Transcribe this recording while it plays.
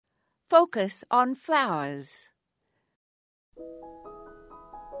Focus on flowers.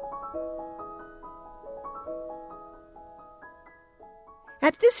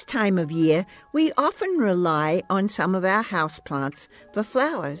 At this time of year, we often rely on some of our houseplants for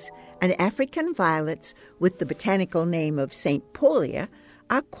flowers, and African violets, with the botanical name of St. Paulia,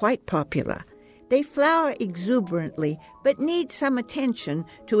 are quite popular. They flower exuberantly, but need some attention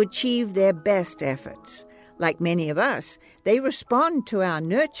to achieve their best efforts. Like many of us, they respond to our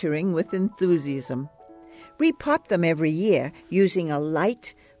nurturing with enthusiasm. Repot them every year using a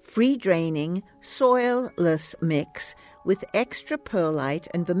light, free-draining, soilless mix with extra perlite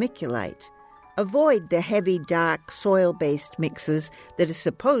and vermiculite. Avoid the heavy, dark, soil-based mixes that are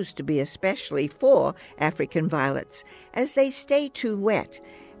supposed to be especially for African violets, as they stay too wet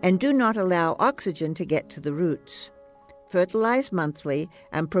and do not allow oxygen to get to the roots. Fertilize monthly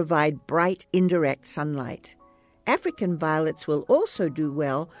and provide bright, indirect sunlight. African violets will also do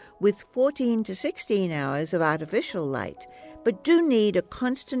well with 14 to 16 hours of artificial light, but do need a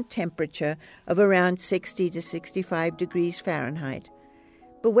constant temperature of around 60 to 65 degrees Fahrenheit.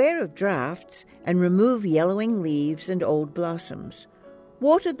 Beware of drafts and remove yellowing leaves and old blossoms.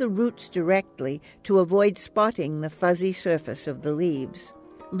 Water the roots directly to avoid spotting the fuzzy surface of the leaves.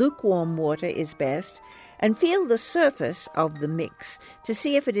 Lukewarm water is best, and feel the surface of the mix to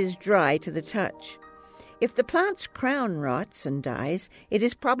see if it is dry to the touch. If the plant's crown rots and dies, it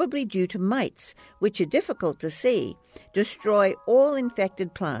is probably due to mites, which are difficult to see. Destroy all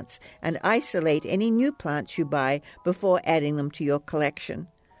infected plants and isolate any new plants you buy before adding them to your collection.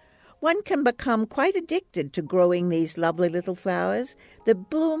 One can become quite addicted to growing these lovely little flowers that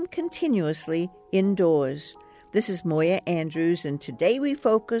bloom continuously indoors. This is Moya Andrews, and today we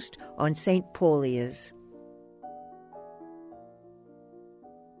focused on St. Paulias.